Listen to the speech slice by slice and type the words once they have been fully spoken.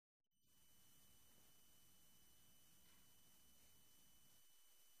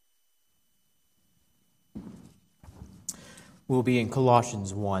will be in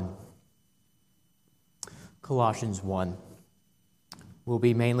Colossians 1. Colossians 1. We'll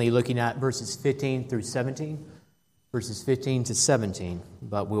be mainly looking at verses 15 through 17, verses 15 to 17,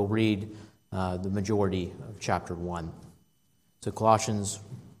 but we'll read the majority of chapter 1. So Colossians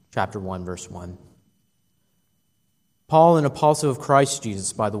chapter 1, verse 1. Paul, an apostle of Christ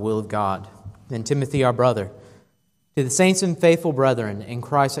Jesus by the will of God, and Timothy our brother, to the saints and faithful brethren in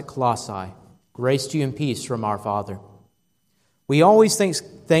Christ at Colossae, grace to you and peace from our Father. We always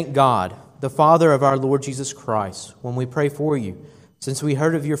thank God, the Father of our Lord Jesus Christ, when we pray for you, since we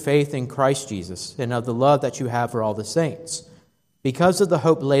heard of your faith in Christ Jesus and of the love that you have for all the saints, because of the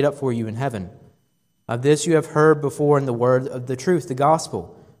hope laid up for you in heaven. Of this you have heard before in the word of the truth, the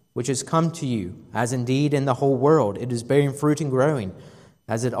gospel, which has come to you, as indeed in the whole world it is bearing fruit and growing,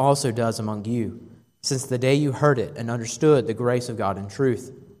 as it also does among you, since the day you heard it and understood the grace of God in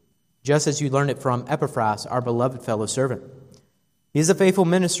truth, just as you learned it from Epaphras, our beloved fellow servant. He is a faithful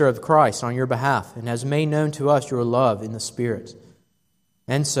minister of Christ on your behalf, and has made known to us your love in the Spirit.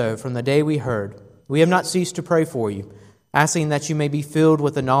 And so, from the day we heard, we have not ceased to pray for you, asking that you may be filled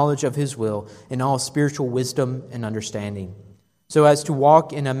with the knowledge of His will in all spiritual wisdom and understanding, so as to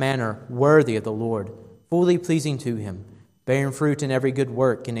walk in a manner worthy of the Lord, fully pleasing to Him, bearing fruit in every good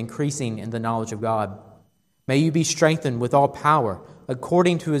work and increasing in the knowledge of God. May you be strengthened with all power,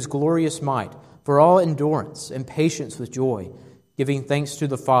 according to His glorious might, for all endurance and patience with joy, giving thanks to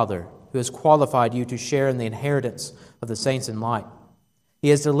the Father, who has qualified you to share in the inheritance of the saints in light. He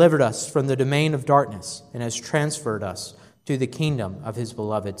has delivered us from the domain of darkness and has transferred us to the kingdom of His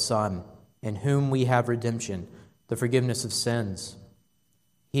beloved Son, in whom we have redemption, the forgiveness of sins.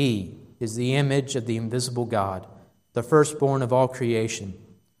 He is the image of the invisible God, the firstborn of all creation.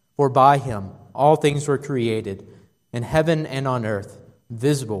 For by Him all things were created, in heaven and on earth,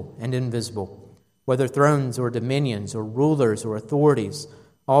 visible and invisible. Whether thrones or dominions or rulers or authorities,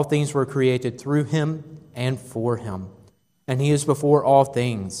 all things were created through Him and for Him. And He is before all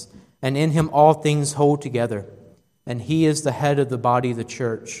things, and in Him all things hold together. And He is the head of the body of the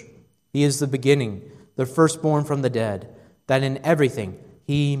church. He is the beginning, the firstborn from the dead, that in everything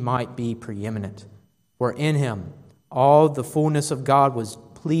He might be preeminent. For in Him all the fullness of God was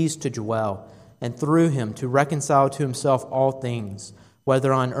pleased to dwell, and through Him to reconcile to Himself all things,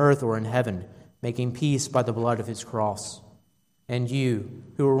 whether on earth or in heaven, making peace by the blood of His cross. And you,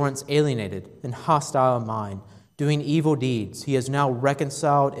 who were once alienated and hostile in mind, doing evil deeds, He has now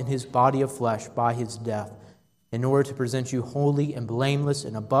reconciled in His body of flesh by His death, in order to present you holy and blameless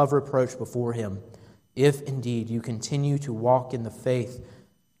and above reproach before Him, if indeed you continue in the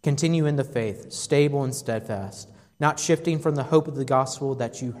faith, stable and steadfast, not shifting from the hope of the gospel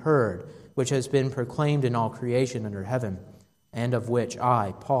that you heard, which has been proclaimed in all creation under heaven, and of which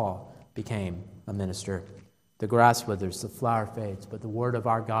I, Paul, became a minister. The grass withers, the flower fades, but the word of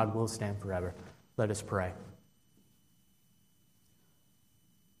our God will stand forever. Let us pray.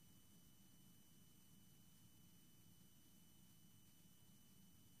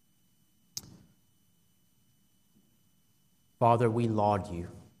 Father, we laud you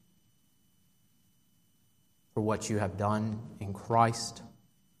for what you have done in Christ,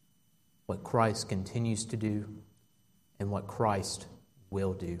 what Christ continues to do, and what Christ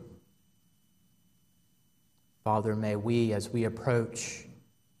will do. Father, may we, as we approach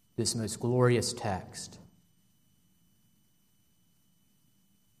this most glorious text,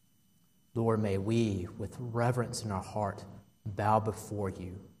 Lord, may we, with reverence in our heart, bow before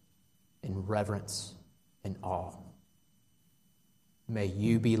you in reverence and awe. May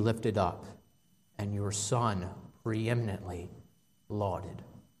you be lifted up and your Son preeminently lauded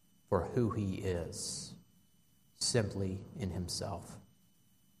for who He is, simply in Himself.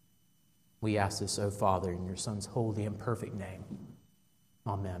 We ask this, O Father, in your Son's holy and perfect name.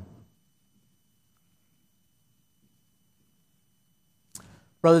 Amen.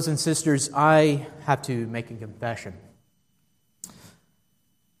 Brothers and sisters, I have to make a confession.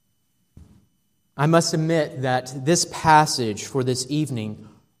 I must admit that this passage for this evening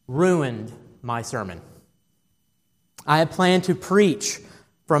ruined my sermon. I had planned to preach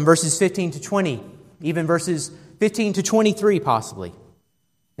from verses 15 to 20, even verses 15 to 23 possibly.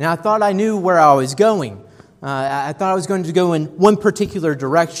 And I thought I knew where I was going. I thought I was going to go in one particular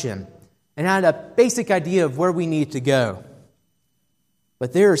direction. And I had a basic idea of where we need to go.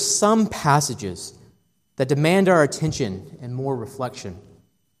 But there are some passages that demand our attention and more reflection.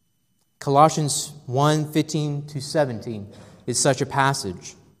 Colossians 1:15 to 17 is such a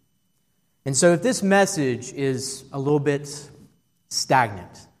passage. And so if this message is a little bit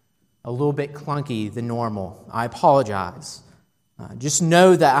stagnant, a little bit clunky than normal, I apologize. Just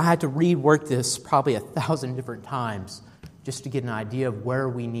know that I had to rework this probably 1,000 different times just to get an idea of where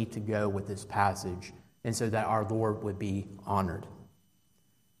we need to go with this passage, and so that our Lord would be honored.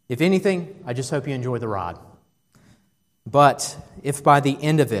 If anything, I just hope you enjoy the ride. But if by the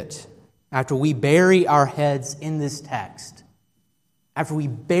end of it, after we bury our heads in this text, after we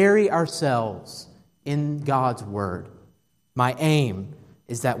bury ourselves in God's Word, my aim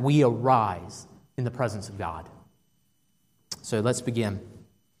is that we arise in the presence of God. So let's begin.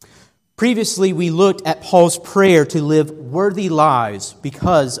 Previously, we looked at Paul's prayer to live worthy lives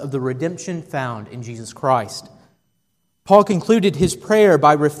because of the redemption found in Jesus Christ. Paul concluded his prayer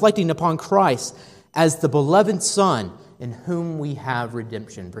by reflecting upon Christ as the beloved Son in whom we have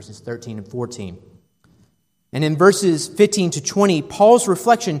redemption, verses 13 and 14. And in verses 15 to 20, Paul's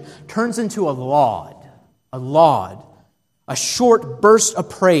reflection turns into a laud, a short burst of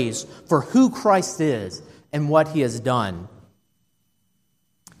praise for who Christ is and what he has done.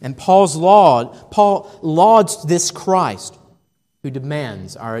 And Paul lauds this Christ who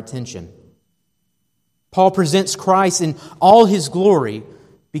demands our attention. Paul presents Christ in all his glory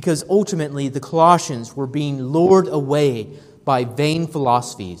because ultimately the Colossians were being lured away by vain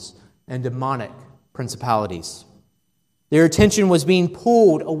philosophies and demonic principalities. Their attention was being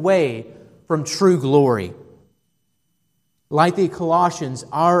pulled away from true glory. Like the Colossians,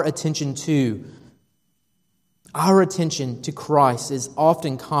 our attention to Christ is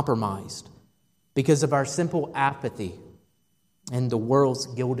often compromised because of our simple apathy and the world's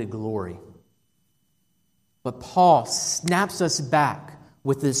gilded glory. But Paul snaps us back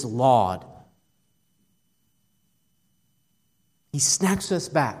with this laud. He snaps us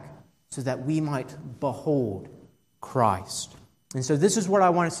back so that we might behold Christ. And so this is what I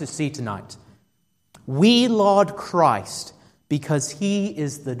want us to see tonight. We laud Christ because he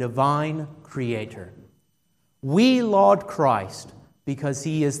is the divine creator. We laud Christ because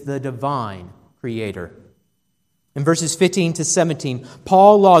he is the divine creator. In verses 15 to 17,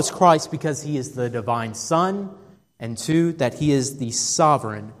 Paul lauds Christ because he is the divine Son, and 2, that he is the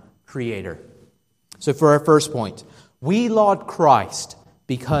sovereign creator. So for our first point, we laud Christ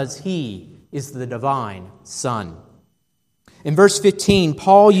because he is the divine Son. In verse 15,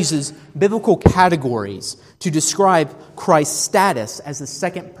 Paul uses biblical categories to describe Christ's status as the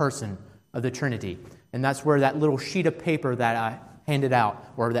second person of the Trinity. And that's where that little sheet of paper that I handed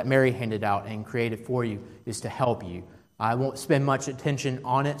out, or that Mary handed out and created for you, is to help you. I won't spend much attention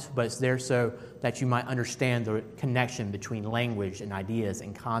on it, but it's there so that you might understand the connection between language and ideas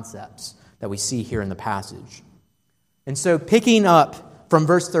and concepts that we see here in the passage. And so picking up from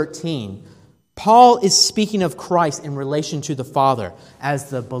verse 13, Paul is speaking of Christ in relation to the Father as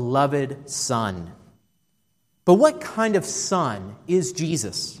the beloved Son. But what kind of Son is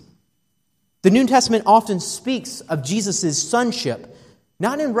Jesus? The New Testament often speaks of Jesus' sonship,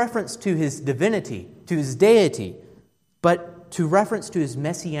 not in reference to his divinity, to his deity, but to reference to his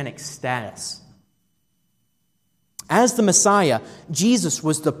messianic status. As the Messiah, Jesus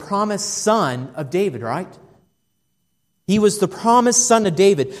was the promised son of David, right? He was the promised son of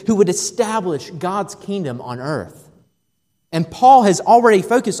David who would establish God's kingdom on earth. And Paul has already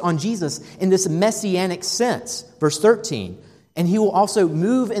focused on Jesus in this messianic sense, verse 13. And he will also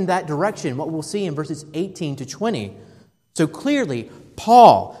move in that direction, what we'll see in verses 18 to 20. So clearly,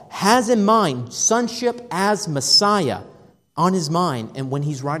 Paul has in mind sonship as Messiah on his mind, and when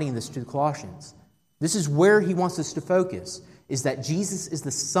he's writing this to the Colossians. This is where he wants us to focus, is that Jesus is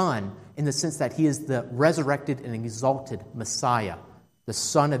the Son in the sense that he is the resurrected and exalted Messiah, the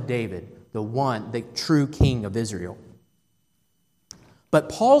Son of David, the true King of Israel. But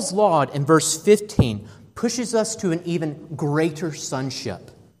Paul's laud in verse 15 pushes us to an even greater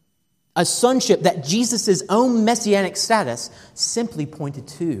sonship. A sonship that Jesus' own messianic status simply pointed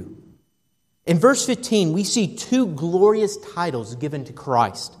to. In verse 15, we see 2 glorious titles given to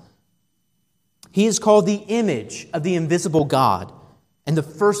Christ. He is called the image of the invisible God and the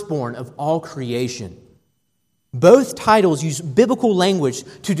firstborn of all creation. Both titles use biblical language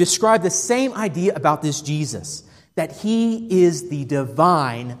to describe the same idea about this Jesus, that he is the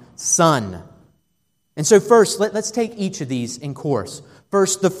divine Son. And so first, let's take each of these in course.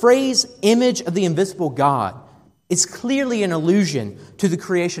 First, the phrase image of the invisible God is clearly an allusion to the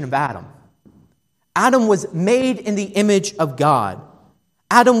creation of Adam. Adam was made in the image of God.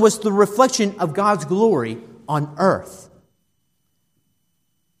 Adam was the reflection of God's glory on earth.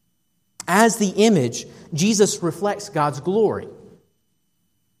 As the image, Jesus reflects God's glory.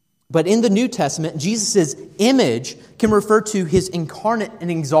 But in the New Testament, Jesus' image can refer to his incarnate and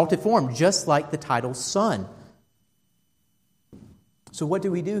exalted form, just like the title Son. So what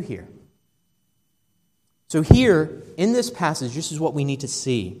do we do here? So here, in this passage, this is what we need to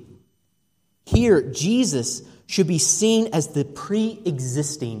see. Here, Jesus should be seen as the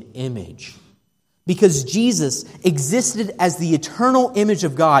pre-existing image, because Jesus existed as the eternal image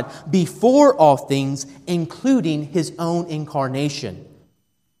of God before all things, including his own incarnation.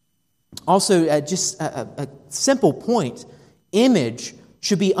 Also, just a simple point, image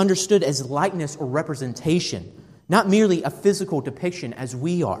should be understood as likeness or representation, not merely a physical depiction as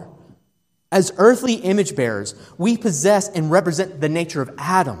we are. As earthly image bearers, we possess and represent the nature of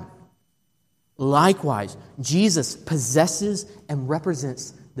Adam. Likewise, Jesus possesses and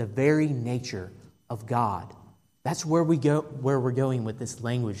represents the very nature of God. That's where we're going with this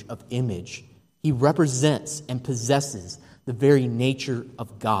language of image. He represents and possesses the very nature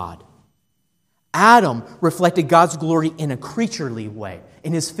of God. Adam reflected God's glory in a creaturely way,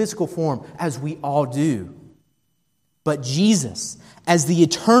 in his physical form, as we all do. But Jesus, as the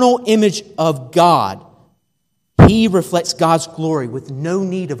eternal image of God, he reflects God's glory with no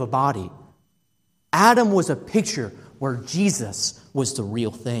need of a body. Adam was a picture where Jesus was the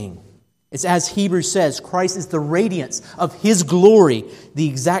real thing. It's as Hebrews says, Christ is the radiance of his glory, the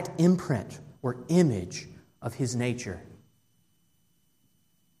exact imprint or image of his nature.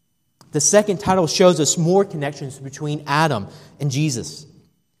 The second title shows us more connections between Adam and Jesus.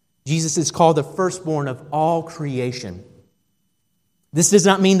 Jesus is called the firstborn of all creation. This does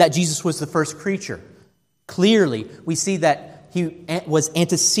not mean that Jesus was the first creature. Clearly, we see that he was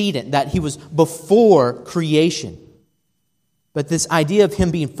antecedent, that he was before creation. But this idea of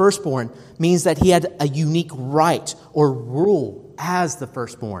him being firstborn means that he had a unique right or rule as the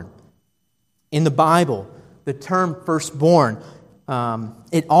firstborn. In the Bible, the term firstborn,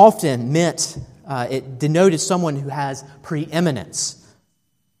 it often meant, it denoted someone who has preeminence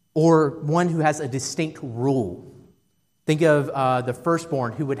or one who has a distinct rule. Think of the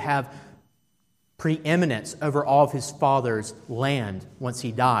firstborn who would have preeminence over all of his father's land once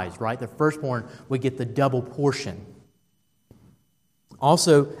he dies, right? The firstborn would get the double portion.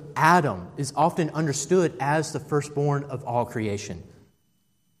 Also, Adam is often understood as the firstborn of all creation.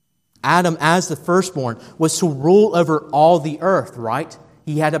 Adam, as the firstborn, was to rule over all the earth, right?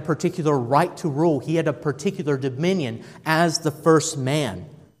 He had a particular right to rule. He had a particular dominion as the first man.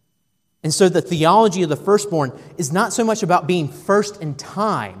 And so the theology of the firstborn is not so much about being first in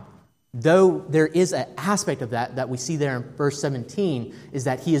time, though there is an aspect of that we see there in verse 17, is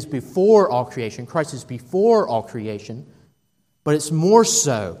that he is before all creation. Christ is before all creation. But it's more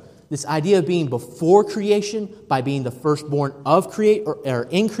so this idea of being before creation by being the firstborn of or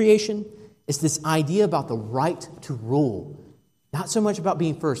in creation is this idea about the right to rule. Not so much about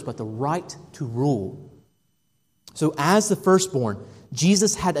being first, but the right to rule. So as the firstborn,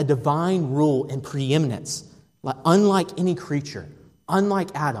 Jesus had a divine rule and preeminence. Unlike any creature, unlike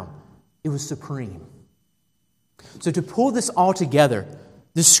Adam, it was supreme. So to pull this all together,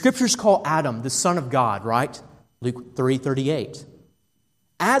 the Scriptures call Adam the Son of God, right? Luke 3:38.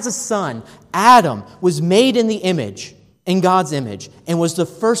 As a son, Adam was made in God's image, and was the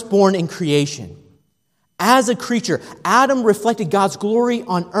firstborn in creation. As a creature, Adam reflected God's glory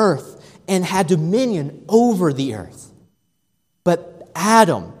on earth and had dominion over the earth. But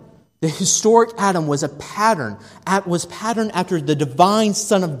Adam, the historic Adam, was patterned after the divine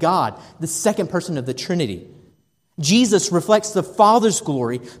Son of God, the second person of the Trinity. Jesus reflects the Father's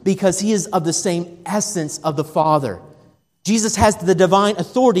glory because he is of the same essence of the Father. Jesus has the divine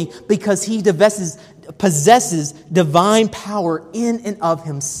authority because he possesses divine power in and of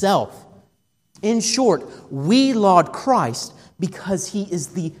himself. In short, we laud Christ because he is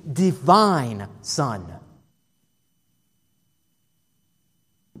the divine Son.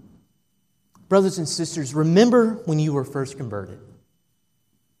 Brothers and sisters, remember when you were first converted.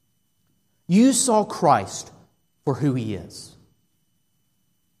 You saw Christ for who he is.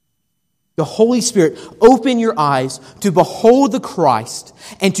 The Holy Spirit opened your eyes to behold the Christ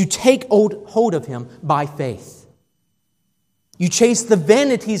and to take hold of him by faith. You chased the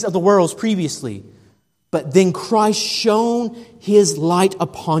vanities of the world previously, but then Christ shone his light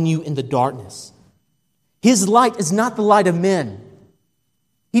upon you in the darkness. His light is not the light of men.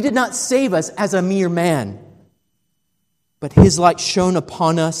 He did not save us as a mere man, but his light shone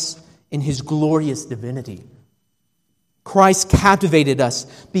upon us in his glorious divinity. Christ captivated us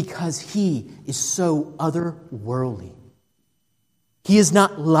because he is so otherworldly. He is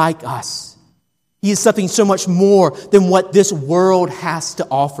not like us. He is something so much more than what this world has to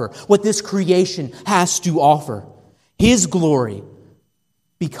offer, what this creation has to offer. His glory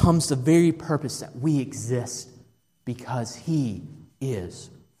becomes the very purpose that we exist because he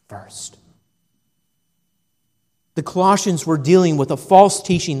is first. The Colossians were dealing with a false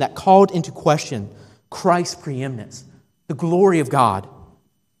teaching that called into question Christ's preeminence, the glory of God.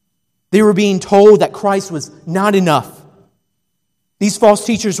 They were being told that Christ was not enough. These false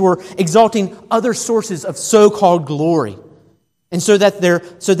teachers were exalting other sources of so-called glory, and so that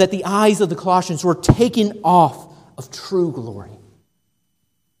the eyes of the Colossians were taken off of true glory.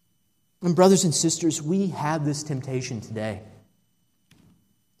 And brothers and sisters, we have this temptation today.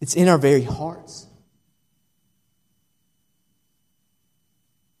 It's in our very hearts.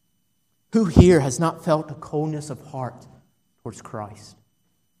 Who here has not felt a coldness of heart towards Christ?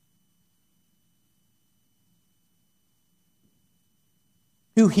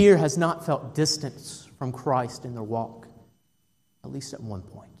 Who here has not felt distance from Christ in their walk, at least at one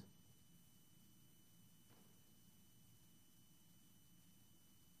point?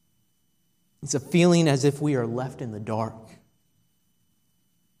 It's a feeling as if we are left in the dark.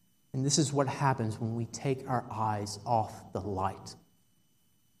 And this is what happens when we take our eyes off the light.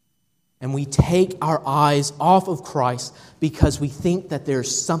 And we take our eyes off of Christ because we think that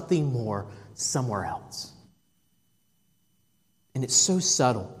there's something more somewhere else. And it's so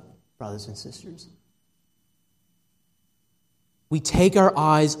subtle, brothers and sisters. We take our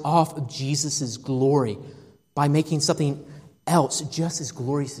eyes off of Jesus' glory by making something else just as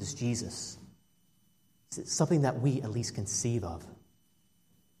glorious as Jesus. It's something that we at least conceive of.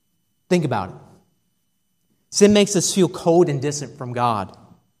 Think about it. Sin makes us feel cold and distant from God.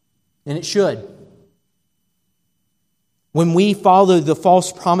 And it should. When we follow the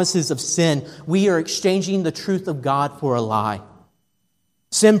false promises of sin, we are exchanging the truth of God for a lie.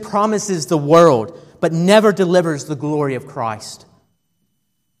 Sin promises the world, but never delivers the glory of Christ.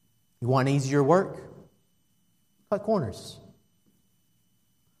 You want easier work? Cut corners.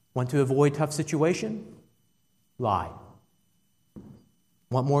 Want to avoid tough situation? Lie.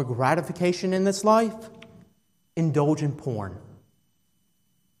 Want more gratification in this life? Indulge in porn.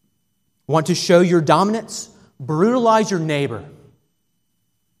 Want to show your dominance? Brutalize your neighbor.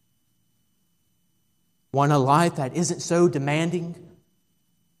 Want a life that isn't so demanding?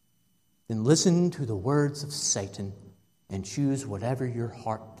 Then listen to the words of Satan and choose whatever your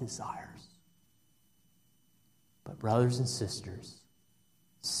heart desires. But brothers and sisters,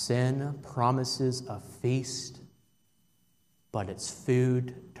 sin promises a feast, but its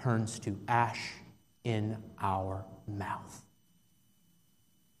food turns to ash in our mouth.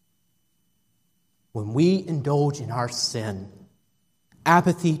 When we indulge in our sin,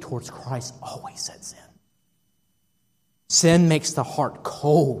 apathy towards Christ always sets in. Sin makes the heart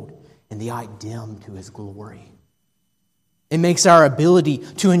cold and the eye dim to His glory. It makes our ability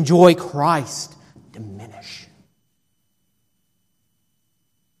to enjoy Christ diminish.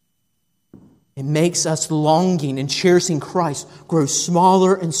 It makes us longing and cherishing Christ grow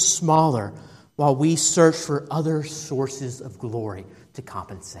smaller and smaller while we search for other sources of glory to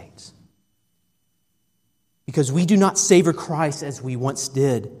compensate. Because we do not savor Christ as we once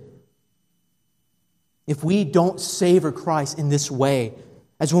did. If we don't savor Christ in this way,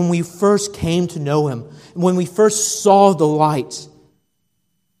 as when we first came to know Him, when we first saw the light,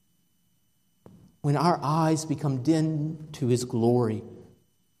 when our eyes become dim to His glory,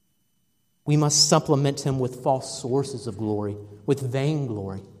 we must supplement Him with false sources of glory, with vain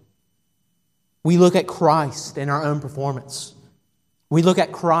glory. We look at Christ in our own performance. We look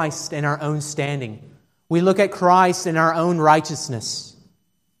at Christ in our own standing. We look at Christ in our own righteousness.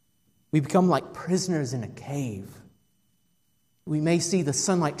 We become like prisoners in a cave. We may see the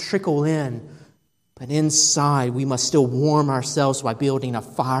sunlight trickle in, but inside we must still warm ourselves by building a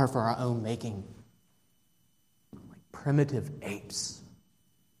fire for our own making. Like primitive apes.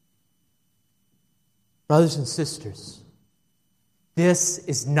 Brothers and sisters, this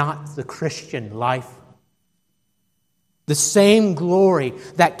is not the Christian life. The same glory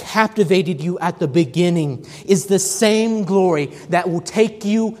that captivated you at the beginning is the same glory that will take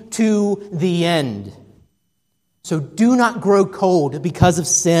you to the end. So do not grow cold because of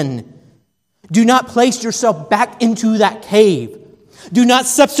sin. Do not place yourself back into that cave. Do not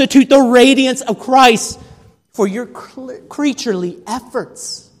substitute the radiance of Christ for your creaturely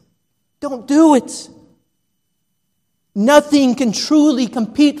efforts. Don't do it. Nothing can truly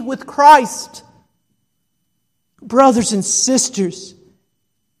compete with Christ. Brothers and sisters,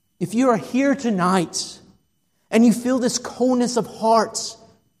 if you are here tonight and you feel this coldness of heart,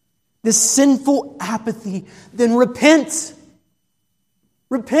 this sinful apathy, then repent.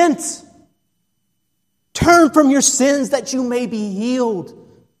 Repent. Turn from your sins that you may be healed.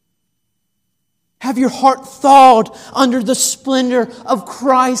 Have your heart thawed under the splendor of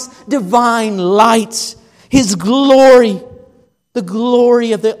Christ's divine light, His glory, the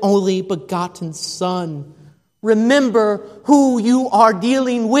glory of the only begotten Son. Remember who you are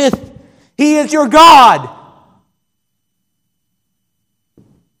dealing with. He is your God.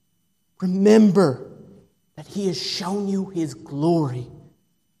 Remember that He has shown you His glory.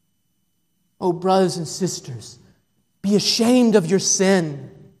 Oh, brothers and sisters, be ashamed of your sin.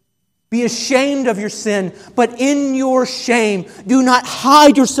 Be ashamed of your sin, but in your shame, do not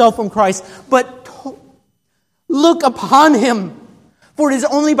hide yourself from Christ, but look upon Him. For it is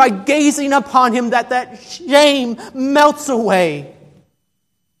only by gazing upon Him that shame melts away.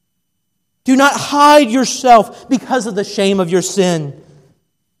 Do not hide yourself because of the shame of your sin.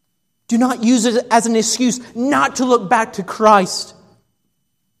 Do not use it as an excuse not to look back to Christ.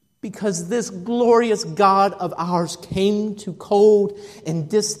 Because this glorious God of ours came to cold and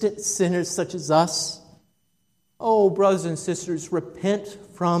distant sinners such as us. Oh, brothers and sisters, repent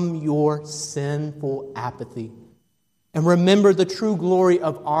from your sinful apathy. And remember the true glory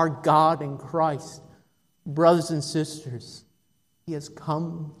of our God in Christ. Brothers and sisters, He has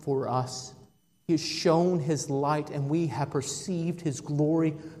come for us. He has shown His light, and we have perceived His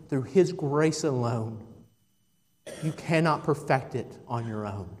glory through His grace alone. You cannot perfect it on your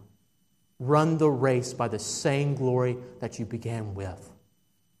own. Run the race by the same glory that you began with.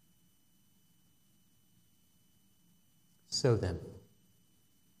 So then,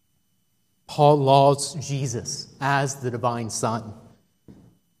 Paul lauds Jesus as the divine Son.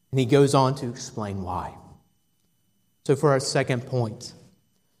 And he goes on to explain why. So for our second point,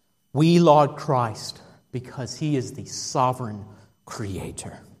 we laud Christ because He is the sovereign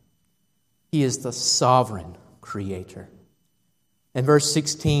Creator. He is the sovereign Creator. In verse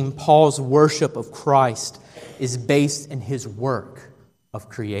 16, Paul's worship of Christ is based in His work of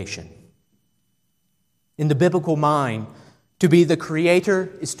creation. In the biblical mind, to be the Creator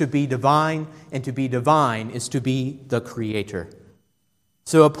is to be divine, and to be divine is to be the Creator.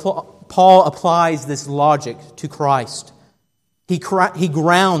 So Paul applies this logic to Christ. He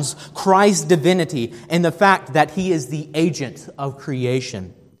grounds Christ's divinity in the fact that He is the agent of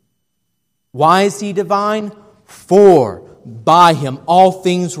creation. Why is He divine? For by Him all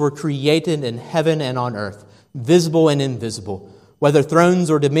things were created in heaven and on earth, visible and invisible. Whether thrones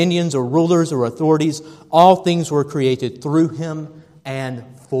or dominions or rulers or authorities, all things were created through Him and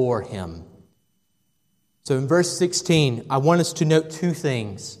for Him. So in verse 16, I want us to note two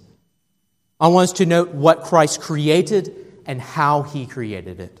things. I want us to note what Christ created and how He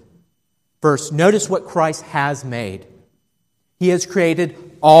created it. First, notice what Christ has made. He has created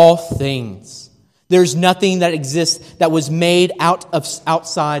all things. There's nothing that exists that was made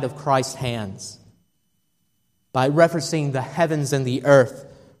outside of Christ's hands. By referencing the heavens and the earth,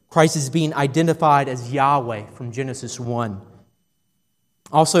 Christ is being identified as Yahweh from Genesis 1.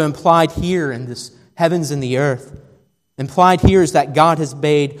 Also implied here in this heavens and the earth, implied here is that God has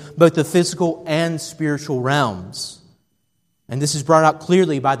made both the physical and spiritual realms. And this is brought out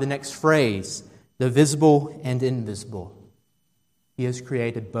clearly by the next phrase, the visible and invisible. He has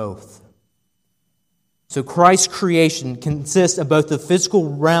created both. So Christ's creation consists of both the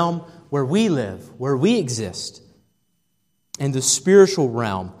physical realm where we live, where we exist, and the spiritual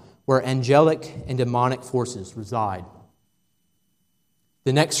realm where angelic and demonic forces reside.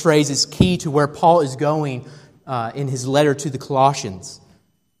 The next phrase is key to where Paul is going in his letter to the Colossians.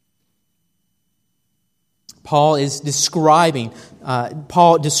 Paul describes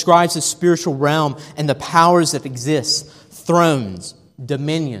the spiritual realm and the powers that exist, thrones,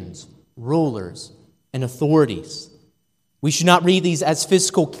 dominions, rulers, and authorities. We should not read these as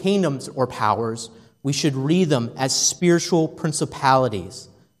physical kingdoms or powers. We should read them as spiritual principalities.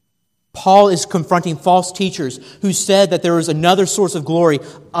 Paul is confronting false teachers who said that there was another source of glory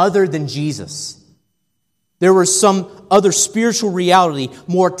other than Jesus. There was some other spiritual reality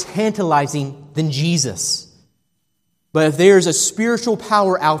more tantalizing than Jesus. But if there is a spiritual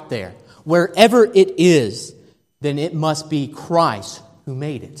power out there, wherever it is, then it must be Christ who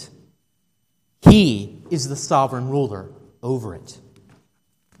made it. He is the sovereign ruler over it.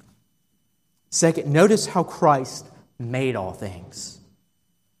 Second, notice how Christ made all things.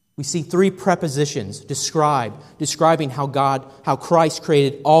 We see three prepositions describing how Christ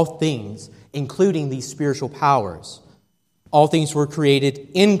created all things, including these spiritual powers. All things were created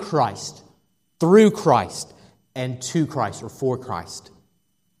in Christ, through Christ, and to Christ or for Christ.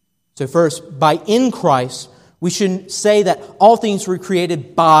 So first, by in Christ, we should say that all things were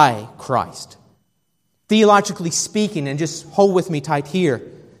created by Christ. Theologically speaking, and just hold with me tight here,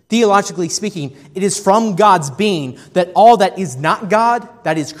 theologically speaking, it is from God's being that all that is not God,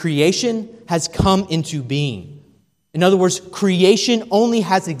 that is creation, has come into being. In other words, creation only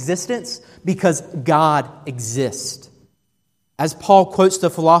has existence because God exists. As Paul quotes the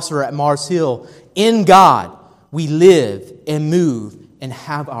philosopher at Mars Hill, in God we live and move and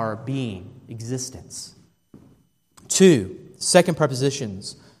have our being, existence. Second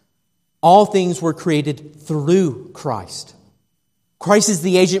prepositions. All things were created through Christ. Christ is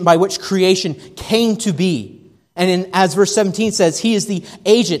the agent by which creation came to be. And as verse 17 says, He is the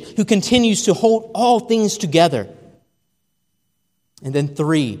agent who continues to hold all things together. And then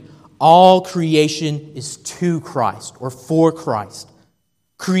 3, all creation is to Christ or for Christ.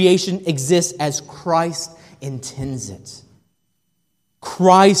 Creation exists as Christ intends it.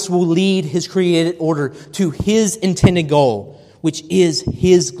 Christ will lead His created order to His intended goal, which is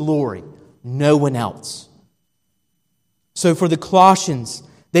His glory, no one else. So for the Colossians,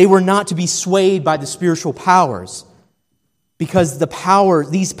 they were not to be swayed by the spiritual powers, because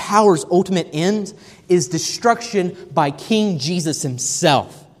these powers' ultimate end is destruction by King Jesus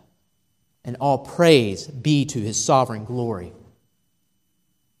Himself. And all praise be to His sovereign glory.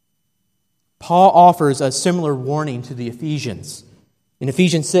 Paul offers a similar warning to the Ephesians. In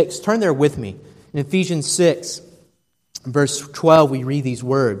Ephesians 6, turn there with me. In Ephesians 6, verse 12, we read these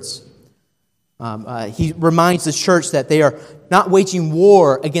words. He reminds the church that they are not waging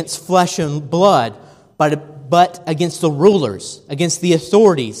war against flesh and blood, but against the rulers, against the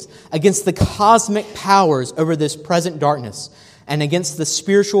authorities, against the cosmic powers over this present darkness, and against the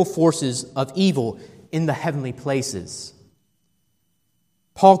spiritual forces of evil in the heavenly places.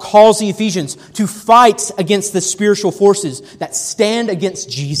 Paul calls the Ephesians to fight against the spiritual forces that stand against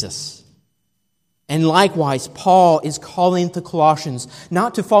Jesus. And likewise, Paul is calling the Colossians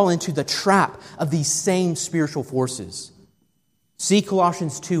not to fall into the trap of these same spiritual forces. See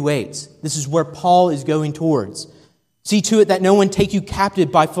Colossians 2:8. This is where Paul is going towards. See to it that no one take you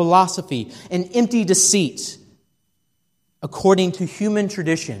captive by philosophy and empty deceit, according to human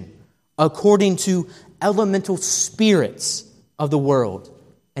tradition, according to elemental spirits of the world,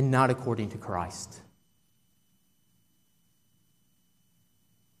 and not according to Christ.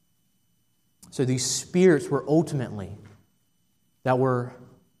 So these spirits were ultimately that were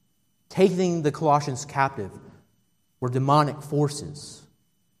taking the Colossians captive were demonic forces,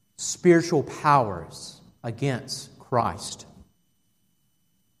 spiritual powers against Christ.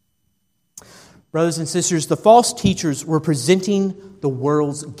 Brothers and sisters, the false teachers were presenting the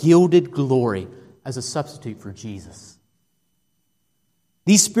world's gilded glory as a substitute for Jesus.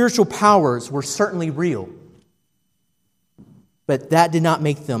 These spiritual powers were certainly real, but that did not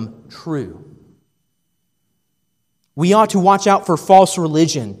make them true. We ought to watch out for false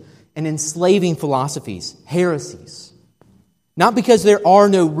religion and enslaving philosophies, heresies. Not because there are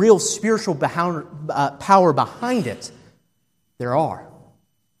no real spiritual power behind it. There are.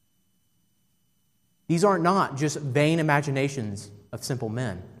 These are not just vain imaginations of simple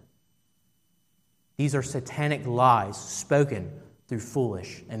men. These are satanic lies spoken through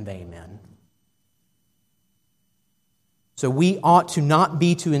foolish and vain men. So we ought not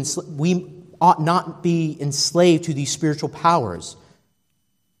be enslaved to these spiritual powers.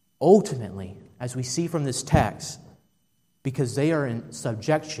 Ultimately, as we see from this text, because they are in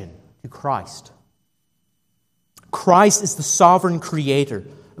subjection to Christ. Christ is the sovereign creator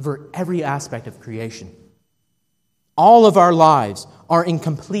over every aspect of creation. All of our lives are in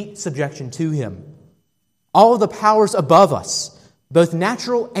complete subjection to Him. All of the powers above us, both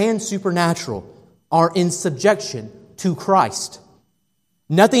natural and supernatural, are in subjection to Christ.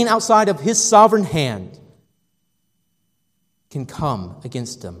 Nothing outside of His sovereign hand can come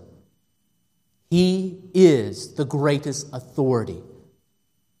against Him. He is the greatest authority.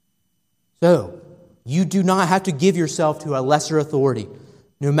 So, you do not have to give yourself to a lesser authority,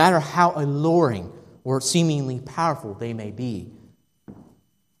 no matter how alluring or seemingly powerful they may be.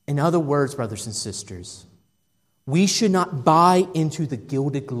 In other words, brothers and sisters, we should not buy into the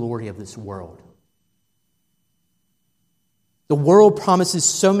gilded glory of this world. The world promises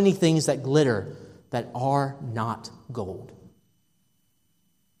so many things that glitter that are not gold.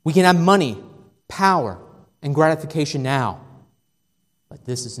 We can have money, power, and gratification now, but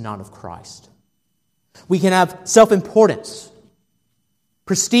this is not of Christ. We can have self-importance,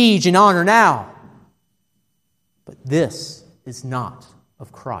 prestige, and honor now, but this is not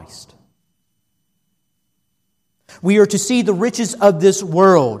of Christ. We are to see the riches of this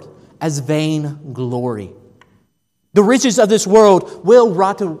world as vain glory. The riches of this world will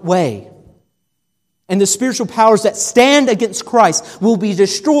rot away, and the spiritual powers that stand against Christ will be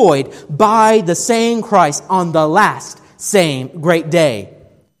destroyed by the same Christ on the same great day.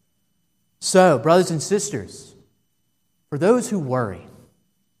 So, brothers and sisters, for those who worry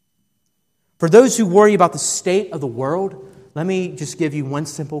about the state of the world, let me just give you one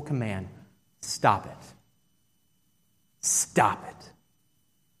simple command. Stop it. Stop it.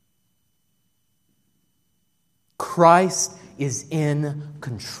 Christ is in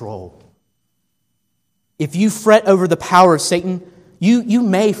control. If you fret over the power of Satan, You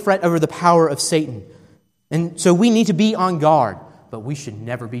may fret over the power of Satan. And so we need to be on guard, but we should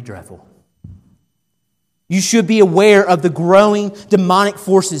never be dreadful. You should be aware of the growing demonic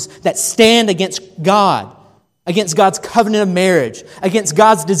forces that stand against God, against God's covenant of marriage, against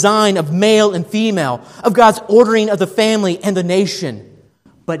God's design of male and female, of God's ordering of the family and the nation.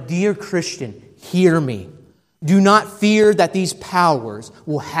 But dear Christian, hear me. Do not fear that these powers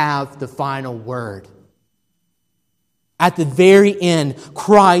will have the final word. At the very end,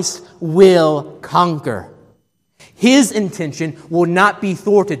 Christ will conquer. His intention will not be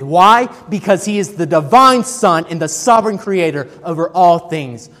thwarted. Why? Because He is the divine Son and the sovereign Creator over all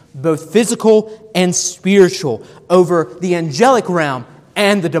things, both physical and spiritual, over the angelic realm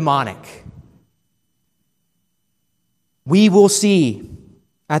and the demonic. We will see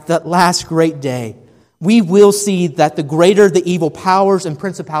at that last great day, we will see that the greater the evil powers and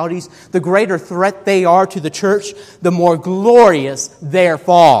principalities, the greater threat they are to the church, the more glorious their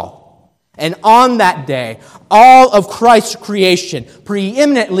fall. And on that day, all of Christ's creation,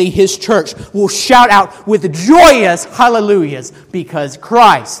 preeminently His church, will shout out with joyous hallelujahs because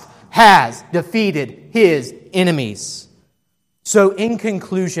Christ has defeated His enemies. So in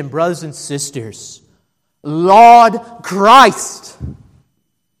conclusion, brothers and sisters, laud Christ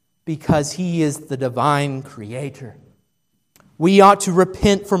because He is the divine Creator. We ought to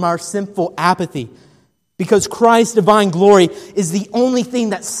repent from our sinful apathy because Christ's divine glory is the only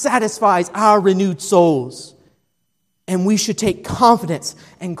thing that satisfies our renewed souls. And we should take confidence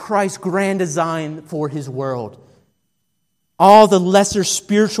in Christ's grand design for His world. All the lesser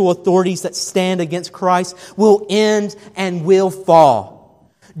spiritual authorities that stand against Christ will end and will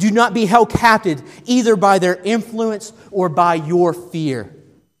fall. Do not be held captive either by their influence or by your fear.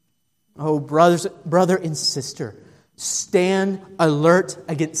 Oh, brother and sister, stand alert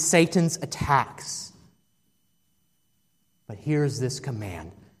against Satan's attacks. But here's this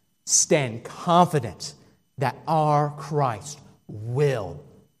command. Stand confident that our Christ will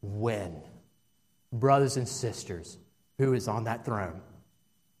win. Brothers and sisters, who is on that throne?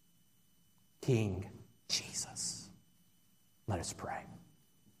 King Jesus. Let us pray.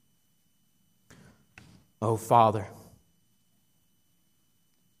 Oh, Father,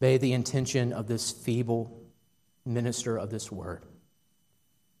 obey the intention of this feeble minister of this word.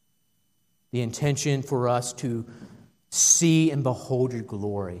 The intention for us to see and behold your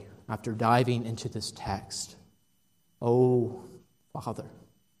glory after diving into this text. Oh, Father,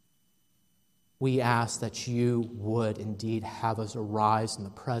 we ask that you would indeed have us arise in the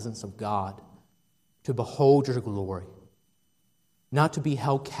presence of God to behold your glory, not to be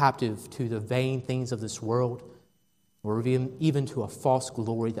held captive to the vain things of this world or even to a false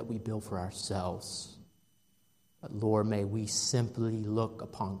glory that we build for ourselves. But Lord, may we simply look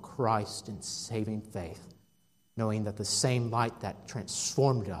upon Christ in saving faith, knowing that the same light that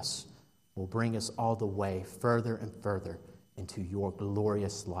transformed us will bring us all the way further and further into your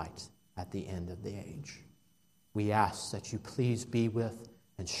glorious light at the end of the age. We ask that you please be with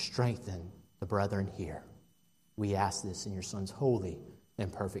and strengthen the brethren here. We ask this in your Son's holy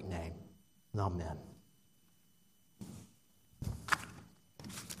and perfect name. Amen.